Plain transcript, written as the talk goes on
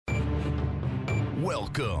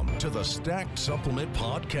Welcome to the Stacked Supplement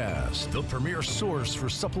Podcast, the premier source for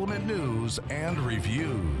supplement news and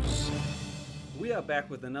reviews. We are back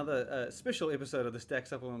with another special episode of the Stacked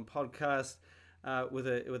Supplement Podcast with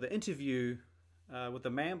an interview with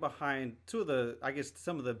the man behind two of the, I guess,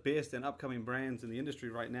 some of the best and upcoming brands in the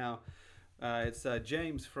industry right now. It's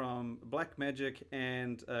James from Black Magic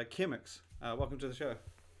and Chemix. Welcome to the show.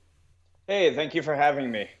 Hey, thank you for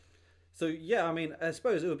having me. So yeah, I mean, I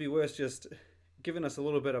suppose it would be worth just giving us a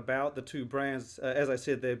little bit about the two brands. As I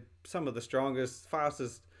said, they're some of the strongest,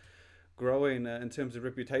 fastest growing in terms of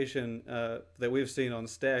reputation that we've seen on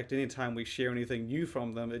Stacked. Anytime we share anything new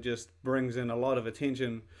from them, it just brings in a lot of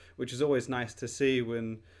attention, which is always nice to see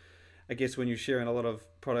when you're sharing a lot of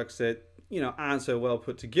products that, you know, aren't so well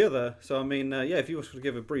put together. So, I mean, if you were to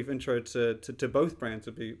give a brief intro to both brands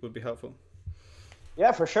would be helpful.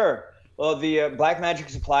 Yeah, for sure. Well, the Black Magic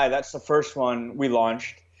Supply, that's the first one we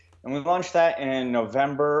launched. And we launched that in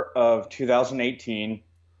November of 2018.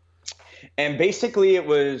 And basically it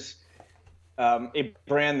was a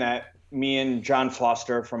brand that me and John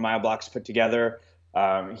Foster from MyoBlocks put together.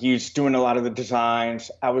 He's doing a lot of the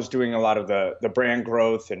designs. I was doing a lot of the brand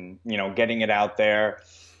growth and, you know, getting it out there.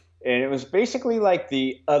 And it was basically like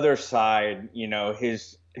the other side, you know,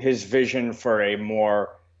 his vision for a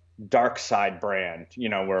more dark side brand, you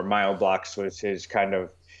know, where MyoBlocks was his kind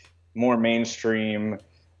of more mainstream,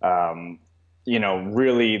 you know,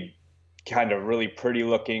 really pretty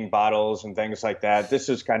looking bottles and things like that. This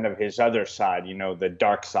is kind of his other side, you know, the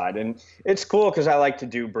dark side. And it's cool because I like to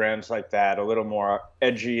do brands like that, a little more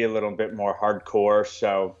edgy, a little bit more hardcore.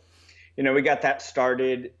 So, you know, we got that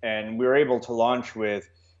started and we were able to launch with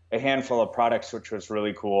a handful of products, which was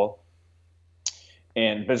really cool.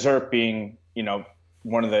 And Berserk being, you know,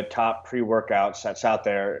 one of the top pre-workouts that's out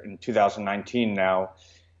there in 2019 now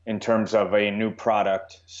in terms of a new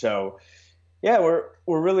product. So yeah, we're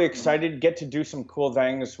really excited to get to do some cool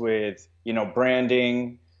things with, you know,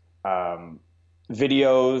 branding,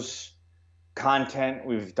 videos, content.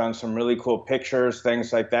 We've done some really cool pictures,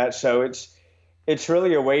 things like that. So it's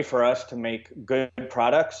really a way for us to make good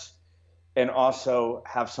products and also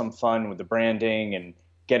have some fun with the branding and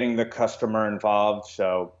getting the customer involved.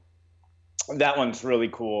 So that one's really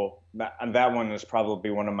cool. That one is probably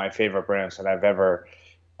one of my favorite brands that I've ever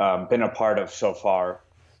been a part of so far.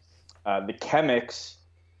 The Chemix,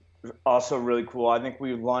 also really cool. I think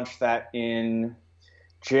we launched that in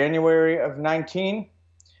January of 19.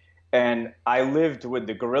 And I lived with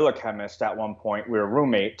the Gorilla Chemist at one point. We were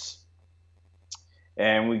roommates.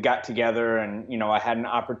 And we got together and, you know, I had an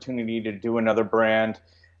opportunity to do another brand.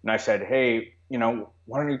 And I said, hey, you know,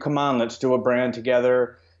 why don't you come on? Let's do a brand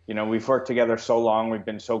together. You know, we've worked together so long. We've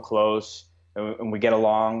been so close and we get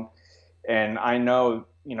along. And I know,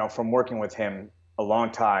 you know, from working with him a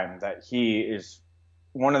long time that he is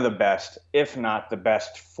one of the best, if not the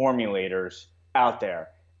best formulators out there.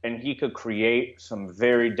 And he could create some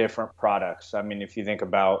very different products. I mean, if you think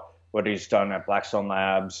about what he's done at Blackstone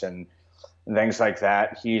Labs and things like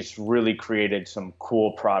that, he's really created some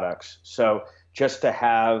cool products. So just to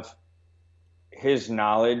have his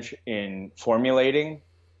knowledge in formulating,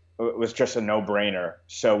 it was just a no-brainer.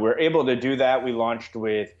 So we're able to do that. We launched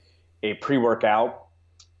with a pre-workout.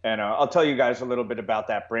 And I'll tell you guys a little bit about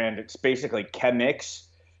that brand. It's basically Chemix,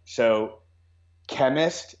 so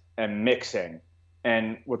chemist and mixing.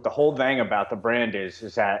 And what the whole thing about the brand is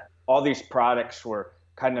that all these products were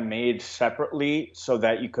kind of made separately so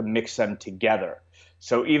that you could mix them together.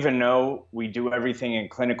 So even though we do everything in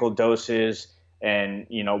clinical doses and,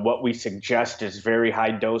 you know, what we suggest is very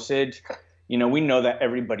high dosage, you know, we know that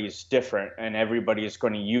everybody is different and everybody is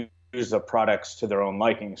going to use the products to their own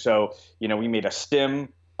liking. So, you know, we made a stim,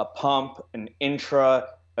 a pump, an intra,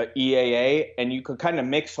 a EAA, and you could kind of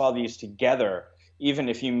mix all these together, even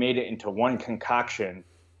if you made it into one concoction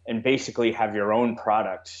and basically have your own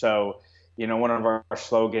product. So, you know, one of our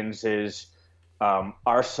slogans is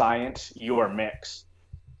our science, your mix.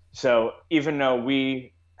 So even though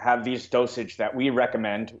we have these dosage that we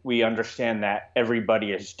recommend, we understand that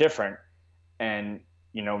everybody is different and,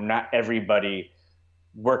 you know, not everybody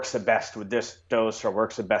works the best with this dose or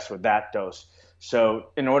works the best with that dose. So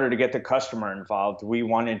in order to get the customer involved, we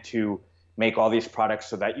wanted to make all these products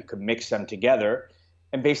so that you could mix them together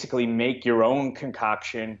and basically make your own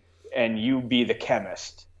concoction and you be the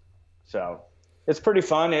chemist. So it's pretty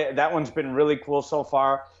fun. That one's been really cool so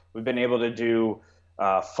far. We've been able to do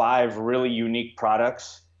 5 really unique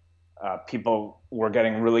products. People were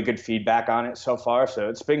getting really good feedback on it so far. So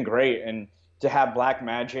it's been great. And to have Black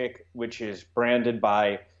Magic, which is branded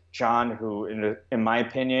by John, who in my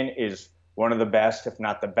opinion is one of the best, if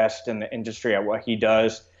not the best in the industry at what he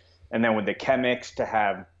does. And then with the Chemix, to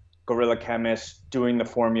have Gorilla Chemist doing the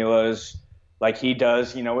formulas like he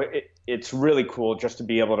does, it's really cool just to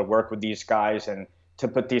be able to work with these guys and to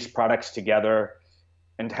put these products together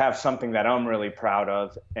and to have something that I'm really proud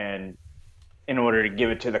of, and in order to give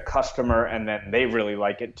it to the customer, and then they really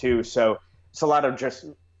like it too. So it's a lot of just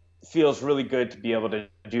feels really good to be able to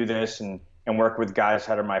do this and work with guys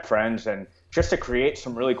that are my friends and just to create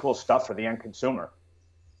some really cool stuff for the end consumer.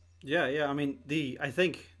 Yeah. I mean, I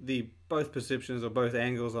think the both perceptions or both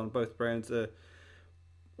angles on both brands are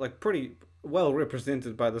like pretty well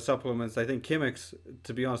represented by the supplements. I think Chemix,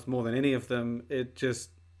 to be honest, more than any of them, it just,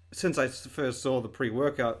 since I first saw the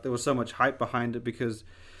pre-workout, there was so much hype behind it because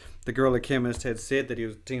the Gorilla Chemist had said that he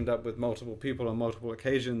was teamed up with multiple people on multiple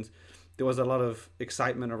occasions. There was a lot of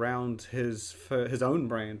excitement around his own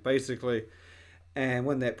brand, basically. And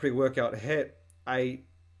when that pre-workout hit, I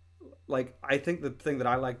think the thing that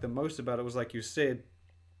I liked the most about it was, like you said,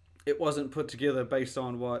 it wasn't put together based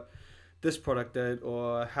on what this product did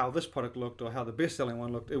or how this product looked or how the best-selling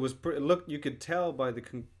one looked. You could tell by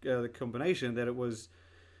the combination that it was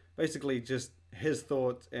basically just his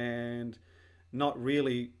thoughts and not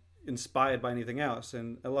really inspired by anything else.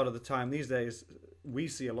 And a lot of the time these days, we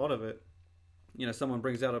see a lot of it. Someone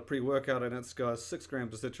brings out a pre-workout and it's got 6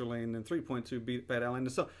 grams of citrulline and 3.2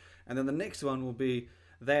 beta-alanine, and then the next one will be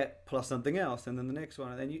that plus something else, and then the next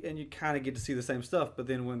one, and you kind of get to see the same stuff. But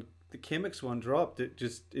then when the Chemix one dropped, it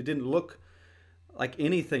didn't look like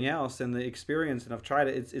anything else, and the experience, and I've tried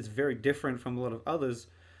it, it's very different from a lot of others.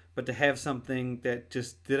 But to have something that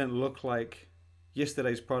just didn't look like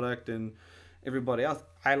yesterday's product and everybody else,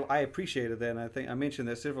 I appreciated that. And I think I mentioned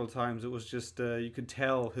that several times. It was just you could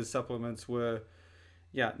tell his supplements were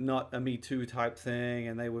not a Me Too type thing,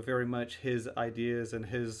 and they were very much his ideas and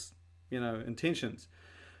his intentions.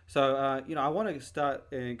 So I want to start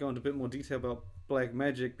and go into a bit more detail about Black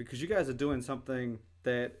Magic, because you guys are doing something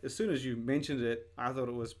that, as soon as you mentioned it, I thought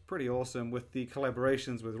it was pretty awesome with the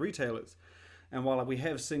collaborations with retailers. And while we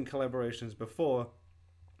have seen collaborations before,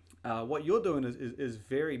 what you're doing is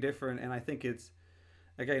very different, and I think it's,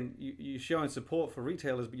 again, you're showing support for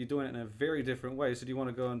retailers, but you're doing it in a very different way. So do you want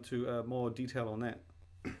to go into more detail on that?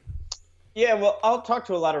 Yeah, well, I'll talk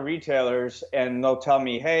to a lot of retailers, and they'll tell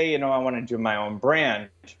me, hey, I want to do my own brand.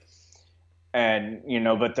 And,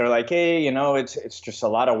 but they're like, hey, it's just a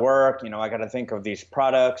lot of work. I got to think of these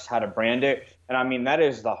products, how to brand it. And I mean, that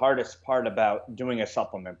is the hardest part about doing a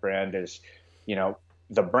supplement brand is,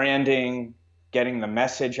 the branding, getting the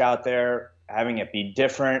message out there, having it be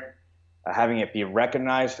different, having it be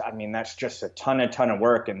recognized. I mean, that's just a ton of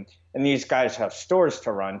work. And these guys have stores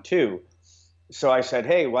to run too. So I said,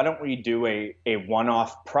 hey, why don't we do a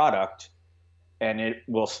one-off product, and it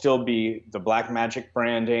will still be the Black Magic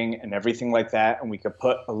branding and everything like that. And we could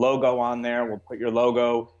put a logo on there. We'll put your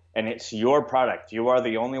logo, and it's your product. You are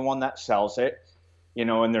the only one that sells it,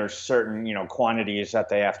 and there's certain, quantities that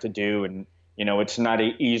they have to do. And, it's not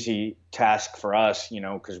an easy task for us,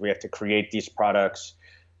 because we have to create these products,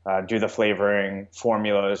 do the flavoring,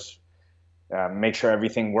 formulas, make sure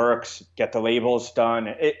everything works, get the labels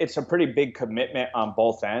done. It's a pretty big commitment on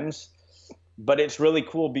both ends, but it's really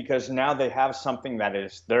cool because now they have something that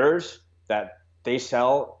is theirs, that they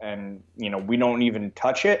sell, and we don't even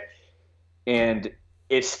touch it, and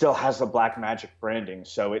it still has the Black Magic branding.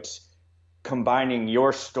 So it's combining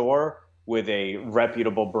your store with a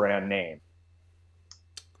reputable brand name.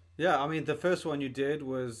 Yeah, I mean, the first one you did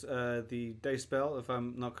was the Dayspell, if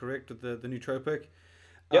I'm not correct, with the nootropic.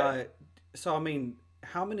 Yeah. So, I mean,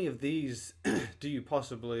 how many of these do you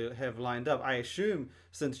possibly have lined up? I assume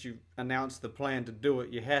since you announced the plan to do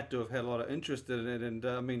it, you had to have had a lot of interest in it. And,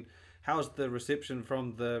 I mean, how's the reception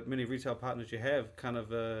from the many retail partners you have kind of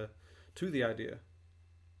to the idea?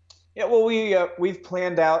 Yeah, well, we've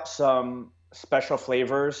planned out some special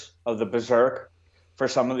flavors of the Berserk for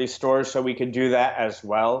some of these stores, so we could do that as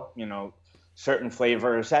well. Certain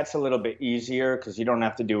flavors, that's a little bit easier because you don't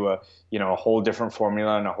have to do a whole different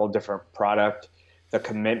formula and a whole different product. The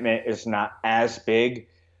commitment is not as big.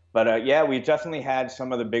 But yeah, we definitely had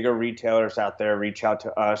some of the bigger retailers out there reach out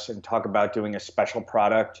to us and talk about doing a special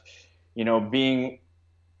product. Being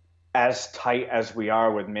as tight as we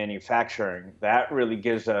are with manufacturing, that really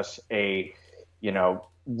gives us a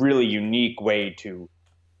really unique way to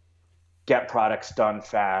get products done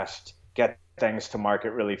fast, get things to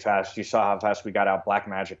market really fast. You saw how fast we got out Black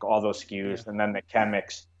Magic, all those SKUs, and then the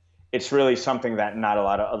Chemix. It's really something that not a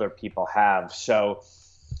lot of other people have. So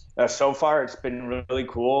far it's been really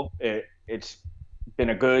cool. It's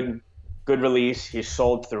been a good release. He's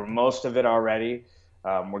sold through most of it already.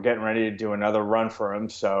 We're getting ready to do another run for him.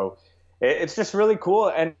 So it's just really cool,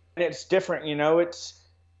 and it's different.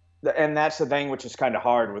 and that's the thing which is kind of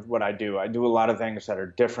hard with what I do. I do a lot of things that are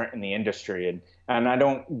different in the industry, and I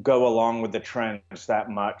don't go along with the trends that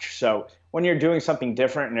much. So when you're doing something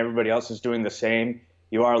different and everybody else is doing the same,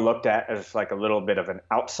 you are looked at as like a little bit of an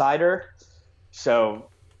outsider. So,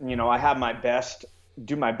 I have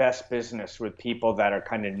do my best business with people that are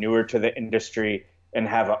kind of newer to the industry and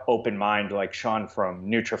have an open mind, like Sean from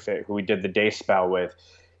NutriFit, who we did the day spell with.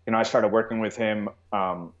 I started working with him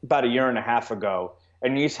about a year and a half ago,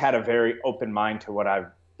 and he's had a very open mind to what I've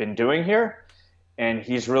been doing here. And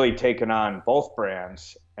he's really taken on both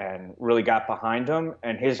brands and really got behind them.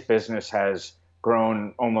 And his business has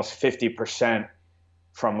grown almost 50%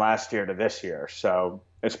 from last year to this year. So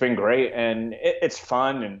it's been great, and it's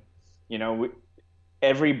fun. And,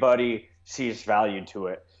 everybody sees value to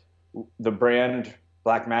it. The brand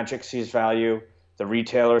Black Magic sees value, the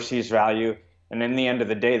retailer sees value, and in the end of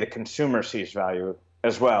the day, the consumer sees value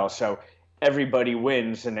as well. So everybody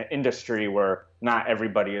wins in an industry where not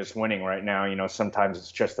everybody is winning right now. Sometimes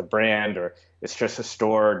it's just the brand, or it's just a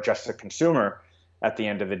store, or just a consumer at the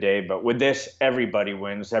end of the day. But with this, everybody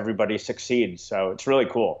wins, everybody succeeds. So it's really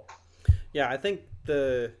cool. Yeah, I think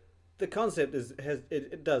the concept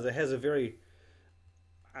has a very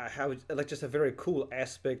just a very cool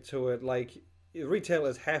aspect to it. Like,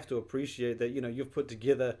 retailers have to appreciate that you've put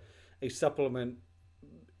together a supplement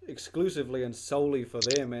exclusively and solely for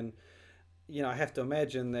them, and I have to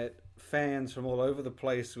imagine that fans from all over the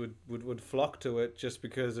place would flock to it just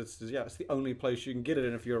because it's the only place you can get it.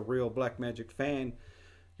 And if you're a real Black Magic fan,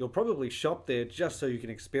 you'll probably shop there just so you can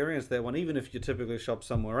experience that one, even if you typically shop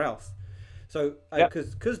somewhere else. So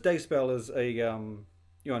because Dayspell is a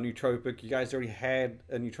nootropic, you guys already had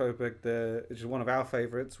a nootropic, which is one of our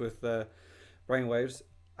favorites with Brainwaves.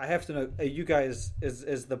 I have to know, are you guys,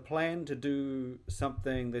 is the plan to do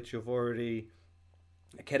something that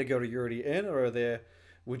a category you're already in, or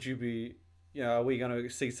would you be, are we going to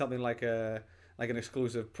see something like an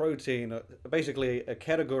exclusive protein, or basically a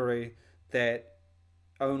category that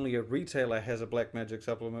only a retailer has a Black Magic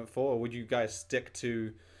supplement for? Or would you guys stick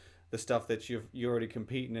to the stuff that you're already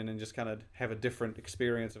competing in and just kind of have a different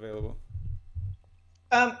experience available?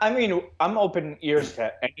 I'm open ears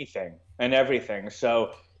to anything and everything.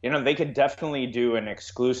 So, they could definitely do an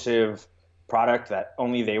exclusive product that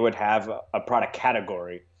only they would have a product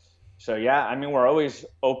category. So, yeah, we're always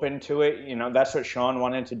open to it. That's what Sean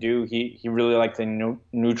wanted to do. He really liked the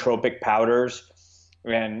nootropic powders.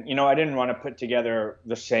 And, I didn't want to put together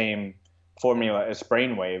the same formula as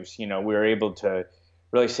Brainwaves. We were able to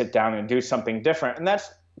really sit down and do something different. And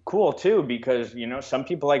that's cool, too, because, some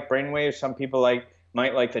people like Brainwaves, some people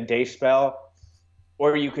might like the day spell,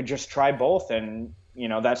 or you could just try both. And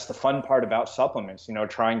that's the fun part about supplements,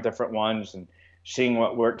 trying different ones and seeing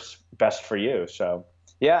what works best for you. So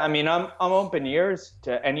yeah, I'm open ears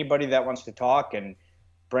to anybody that wants to talk and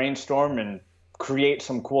brainstorm and create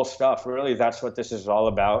some cool stuff. Really, that's what this is all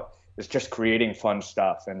about, is just creating fun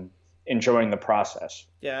stuff and enjoying the process.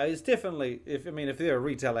 Yeah, it's definitely, if they're a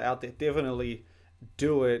retailer out there, definitely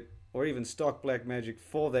do it, or even stock Black Magic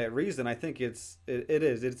for that reason. I think it's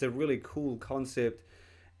a really cool concept,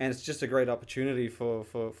 and it's just a great opportunity for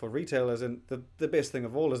retailers. And the best thing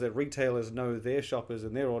of all is that retailers know their shoppers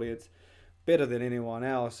and their audience better than anyone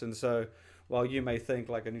else. And so while you may think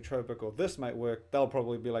like a nootropic or this might work, they'll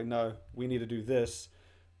probably be like, no, we need to do this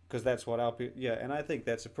because that's what our people... Yeah, and I think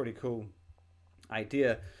that's a pretty cool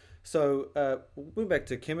idea. So moving back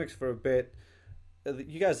to Chemix for a bit,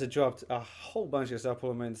 you guys have dropped a whole bunch of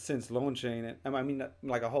supplements since launching.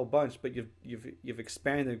 Like a whole bunch, but you've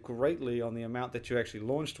expanded greatly on the amount that you actually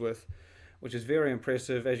launched with, which is very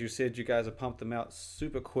impressive. As you said, you guys have pumped them out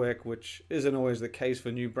super quick, which isn't always the case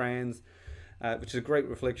for new brands, which is a great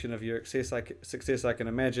reflection of your success, I can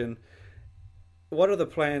imagine. What are the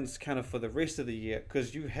plans kind of for the rest of the year?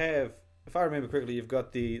 Because you have, if I remember correctly, you've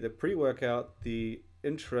got the pre-workout, the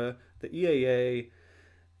intra, the EAA,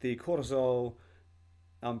 the cortisol.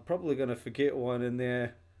 I'm probably going to forget one in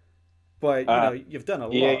there, but you've done a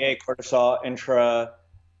lot. EAA, cortisol, intra,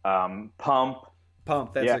 pump.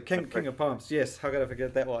 That's it. King of pumps. Yes, how could I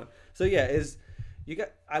forget that one? So yeah,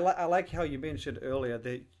 I like how you mentioned earlier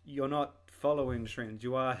that you're not following trends.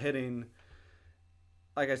 You are hitting.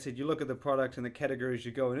 Like I said, you look at the product and the categories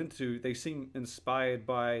you're going into. They seem inspired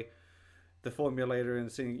by the formulator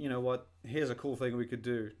and seeing, here's a cool thing we could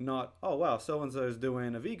do. Not, oh wow, so-and-so is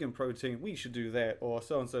doing a vegan protein, we should do that. Or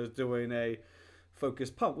so-and-so is doing a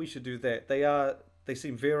focused pump, we should do that. They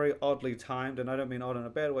seem very oddly timed, and I don't mean odd in a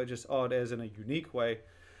bad way, just odd as in a unique way.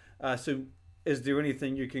 So is there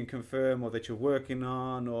anything you can confirm or that you're working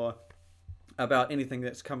on or about anything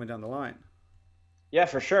that's coming down the line? Yeah,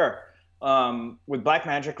 for sure. With Black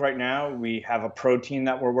Magic right now, we have a protein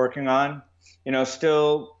that we're working on.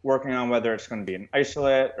 Still working on whether it's going to be an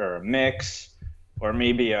isolate or a mix or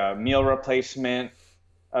maybe a meal replacement.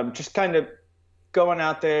 Just kind of going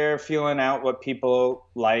out there, feeling out what people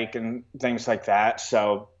like and things like that.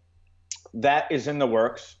 So that is in the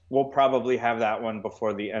works. We'll probably have that one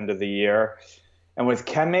before the end of the year. And with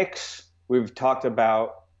Chemix, we've talked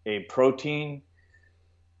about a protein,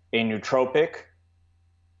 a nootropic,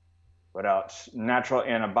 what else? Natural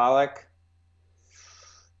anabolic,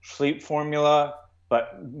 sleep formula,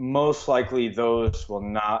 but most likely those will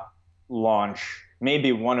not launch.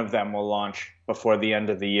 Maybe one of them will launch before the end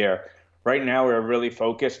of the year. Right now, we're really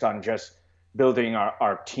focused on just building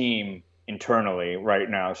our team internally right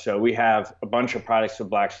now. So we have a bunch of products with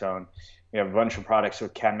Blackstone. We have a bunch of products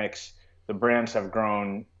with Chemix. The brands have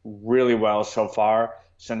grown really well so far.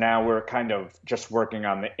 So now we're kind of just working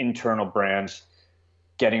on the internal brands,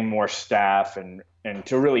 getting more staff and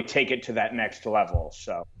to really take it to that next level.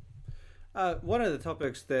 So one of the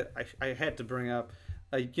topics that I had to bring up,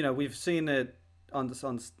 we've seen it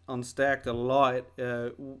on Stacked a lot,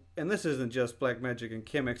 and this isn't just Black Magic and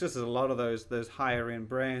Chemix. This is a lot of those higher end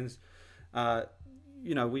brands.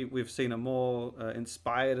 We've seen them all.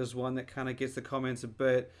 Inspired is one that kind of gets the comments a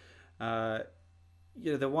bit. The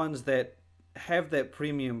ones that have that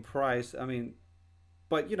premium price. I mean,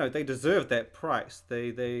 but they deserve that price.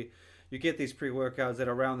 You get these pre-workouts that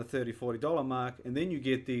are around the $30-$40 mark, and then you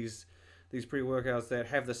get these pre-workouts that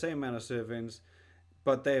have the same amount of servings,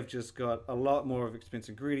 but they've just got a lot more of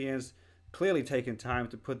expensive ingredients, clearly taken time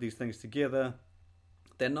to put these things together.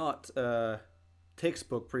 They're not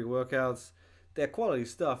textbook pre-workouts. They're quality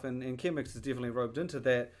stuff, and Chemix is definitely roped into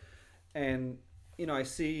that. And, I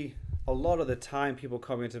see a lot of the time people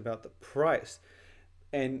comment about the price.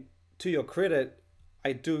 And to your credit,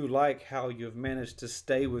 I do like how you've managed to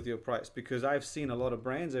stay with your price, because I've seen a lot of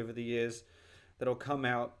brands over the years that'll come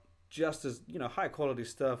out just as high quality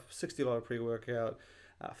stuff, $60 pre-workout,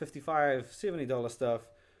 $55, $70 stuff,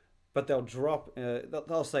 but they'll drop.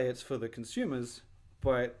 They'll say it's for the consumers,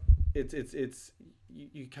 but it's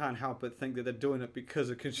you can't help but think that they're doing it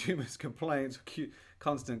because of consumers' complaints,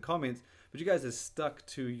 constant comments. But you guys are stuck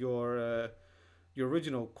to your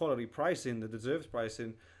original quality pricing, the deserves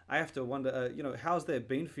pricing. I have to wonder, how's that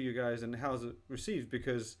been for you guys, and how's it received?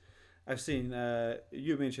 Because I've seen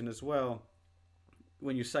you mentioned as well,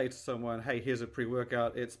 when you say to someone, hey, here's a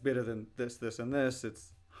pre-workout, it's better than this, this, and this,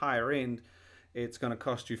 it's higher end, it's going to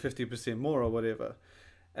cost you 50% more or whatever.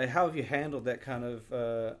 How have you handled that kind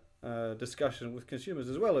of discussion with consumers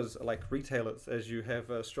as well as like retailers, as you have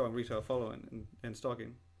a strong retail following and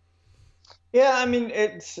stocking? Yeah, I mean,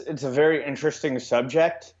 it's a very interesting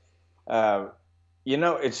subject.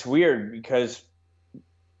 It's weird because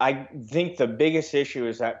I think the biggest issue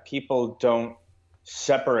is that people don't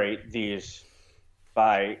separate these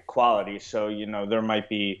by quality. So, there might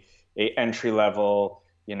be a entry level,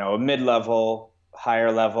 a mid level,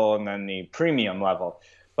 higher level, and then the premium level.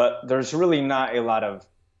 But there's really not a lot of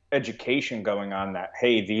education going on that,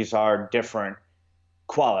 hey, these are different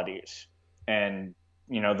qualities. And,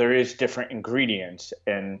 there is different ingredients.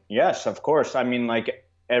 And yes, of course, I mean, like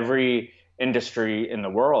every industry in the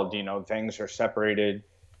world, things are separated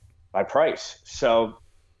by price. So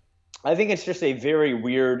I think it's just a very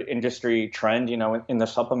weird industry trend, in the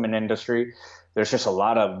supplement industry. There's just a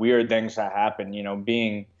lot of weird things that happen,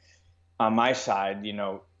 being on my side,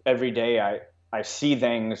 every day I see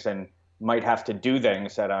things and might have to do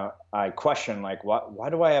things that I question, like, why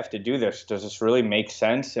do I have to do this? Does this really make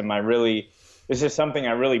sense? Is this something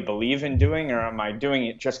I really believe in doing, or am I doing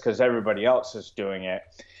it just because everybody else is doing it?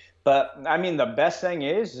 But I mean, the best thing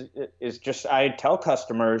is just, I tell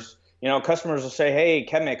customers, customers will say, hey,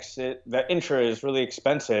 Chemix, the Intra is really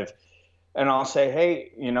expensive. And I'll say,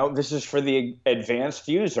 hey, this is for the advanced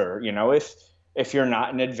user. If you're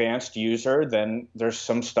not an advanced user, then there's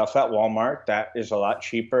some stuff at Walmart that is a lot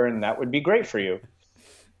cheaper and that would be great for you.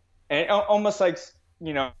 And almost like,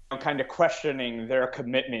 kind of questioning their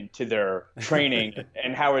commitment to their training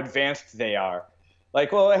and how advanced they are.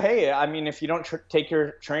 Like, well, hey, I mean, if you don't take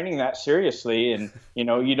your training that seriously and,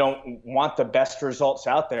 you don't want the best results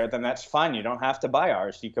out there, then that's fine. You don't have to buy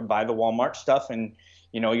ours. You can buy the Walmart stuff and,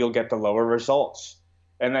 you'll get the lower results.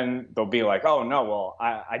 And then they'll be like, oh, no, well,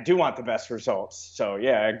 I do want the best results. So,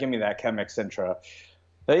 yeah, give me that Chemix Intra.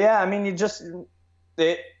 But, yeah, I mean,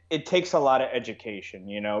 it takes a lot of education,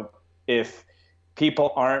 If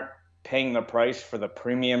people aren't paying the price for the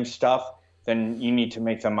premium stuff, then you need to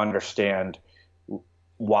make them understand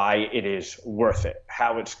why it is worth it,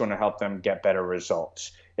 how it's going to help them get better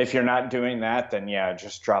results. If you're not doing that, then yeah,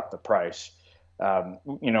 just drop the price.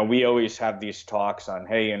 We always have these talks on,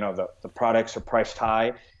 hey, the products are priced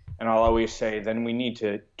high. And I'll always say, then we need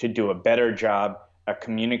to do a better job at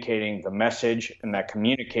communicating the message and that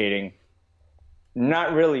communicating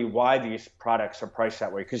not really why these products are priced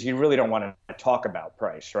that way, because you really don't want to talk about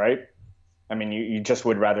price, right? I mean, you just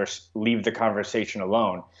would rather leave the conversation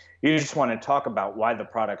alone. You just want to talk about why the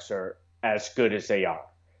products are as good as they are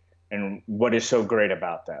and what is so great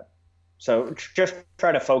about them. So just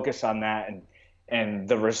try to focus on that and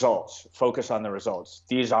the results. Focus on the results.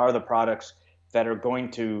 These are the products that are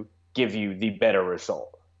going to give you the better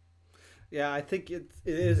result. Yeah, I think it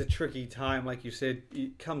is a tricky time. Like you said,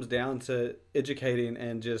 it comes down to educating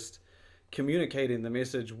and just communicating the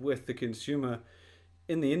message with the consumer.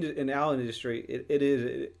 In our industry, it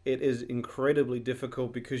is incredibly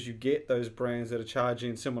difficult because you get those brands that are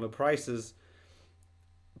charging similar prices,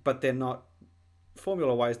 but they're not,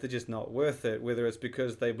 formula wise, they're just not worth it. Whether it's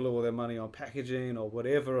because they blew all their money on packaging or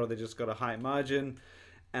whatever, or they just got a high margin,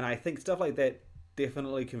 and I think stuff like that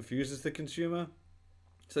definitely confuses the consumer.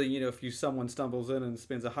 So if someone stumbles in and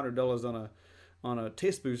spends $100 on a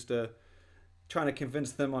test booster, trying to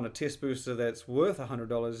convince them on a test booster that's worth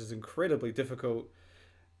 $100 is incredibly difficult.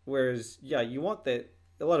 Whereas, yeah, you want that.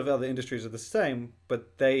 A lot of other industries are the same,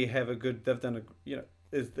 but they've done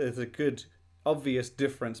there's a good obvious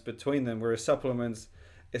difference between them. Whereas supplements,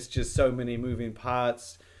 it's just so many moving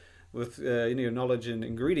parts with knowledge in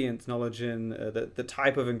ingredients, knowledge in the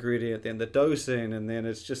type of ingredient, then the dosing, and then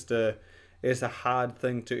it's a hard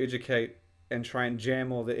thing to educate and try and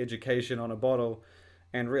jam all the education on a bottle.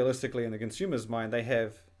 And realistically, in the consumer's mind, they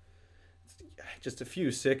have just a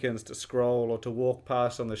few seconds to scroll or to walk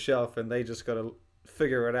past on the shelf, and they just got to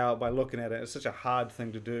figure it out by looking at it. It's such a hard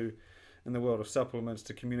thing to do in the world of supplements,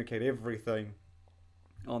 to communicate everything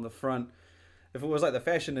on the front. If it was like the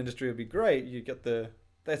fashion industry, it would be great.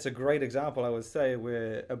 That's a great example, I would say,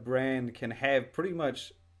 where a brand can have pretty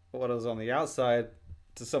much what is on the outside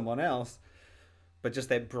to someone else, but just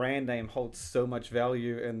that brand name holds so much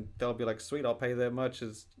value, and they'll be like, sweet, I'll pay that much.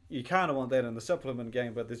 You kind of want that in the supplement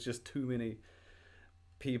game, but there's just too many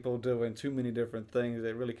people doing too many different things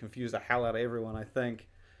that really confuse the hell out of everyone, I think.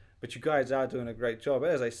 But you guys are doing a great job.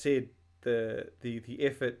 As I said, the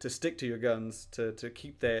effort to stick to your guns, to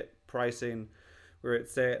keep that pricing where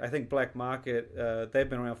it's at. I think Black Market, they've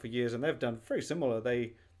been around for years, and they've done very similar.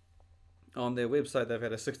 On their website, they've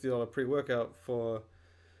had a $60 pre-workout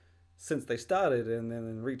since they started, and then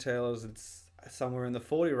in retailers it's somewhere in the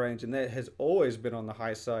 40 range, and that has always been on the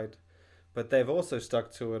high side. But they've also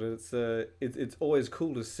stuck to it. It's always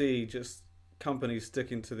cool to see just companies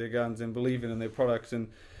sticking to their guns and believing in their products, and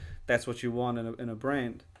that's what you want in a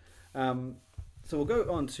brand. So we'll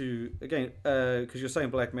go on to, again, because you're saying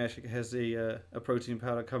Black Magic has a protein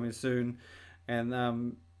powder coming soon, and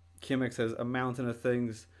Chemex has a mountain of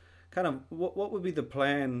things. Kind of, what would be the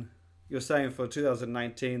plan? You're saying for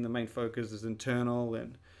 2019, the main focus is internal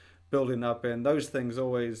and building up, and those things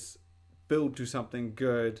always build to something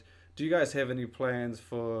good. Do you guys have any plans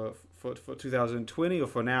for 2020, or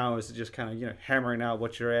for now is it just kind of hammering out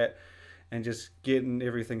what you're at and just getting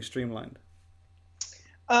everything streamlined?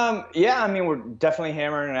 Yeah, I mean, we're definitely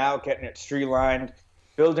hammering it out, getting it streamlined,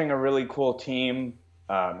 building a really cool team,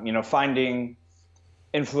 finding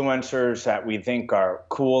influencers that we think are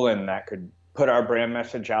cool and that could put our brand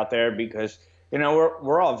message out there, because,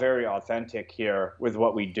 we're all very authentic here with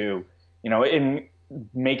what we do. In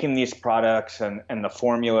making these products and the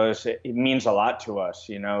formulas, it means a lot to us.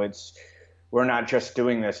 We're not just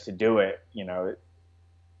doing this to do it,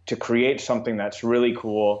 to create something that's really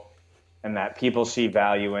cool and that people see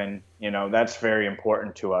value in, that's very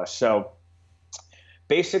important to us. So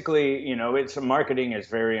basically, marketing is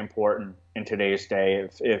very important in today's day.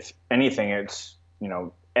 If anything, it's,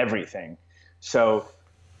 everything. So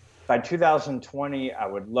by 2020, I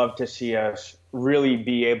would love to see us really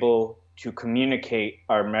be able to communicate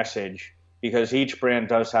our message, because each brand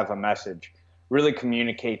does have a message, really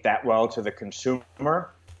communicate that well to the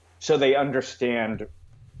consumer so they understand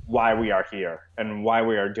why we are here and why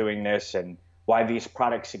we are doing this and why these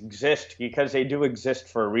products exist, because they do exist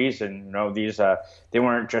for a reason. They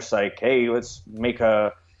weren't just like, hey, let's make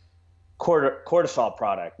a cortisol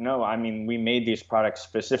product. No, I mean, we made these products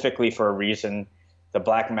specifically for a reason. The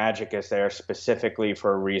Black Magic is there specifically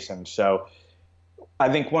for a reason. So I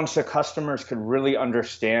think once the customers could really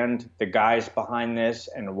understand the guys behind this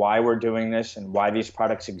and why we're doing this and why these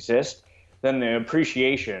products exist, then the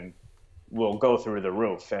appreciation will go through the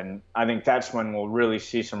roof. And I think that's when we'll really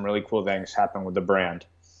see some really cool things happen with the brand.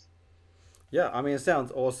 Yeah, I mean, it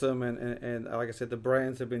sounds awesome. And like I said, the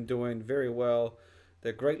brands have been doing very well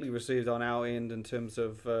they're greatly received on our end in terms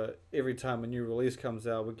of every time a new release comes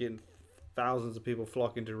out, we're getting thousands of people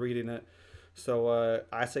flocking to reading it. So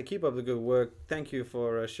I say keep up the good work. Thank you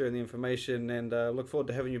for sharing the information, and look forward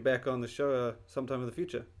to having you back on the show sometime in the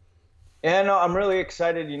future. Yeah, no, I'm really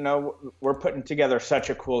excited. You know, we're putting together such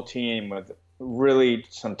a cool team with really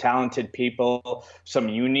some talented people, some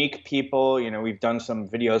unique people. You know, we've done some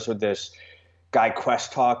videos with this guy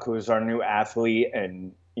Quest Talk, who's our new athlete,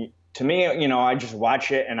 and to me, you know, I just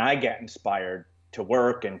watch it and I get inspired to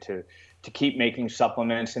work and to keep making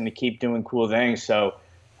supplements and to keep doing cool things. So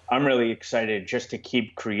I'm really excited just to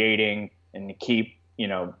keep creating and to keep, you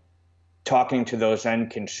know, talking to those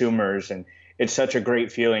end consumers. And it's such a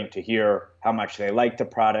great feeling to hear how much they like the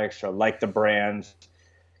products or like the brands.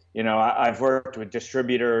 You know, I've worked with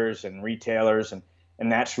distributors and retailers, and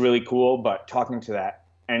that's really cool. But talking to that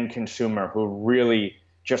end consumer who really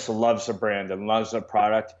just loves the brand and loves the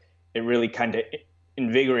product, it really kind of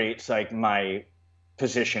invigorates like my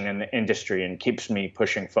position in the industry and keeps me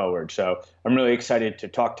pushing forward. So I'm really excited to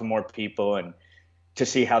talk to more people and to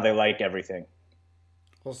see how they like everything.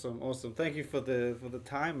 Awesome. Thank you for the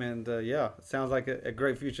time, and yeah, it sounds like a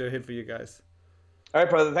great future ahead for you guys. All right,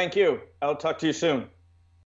 brother. Thank you. I'll talk to you soon.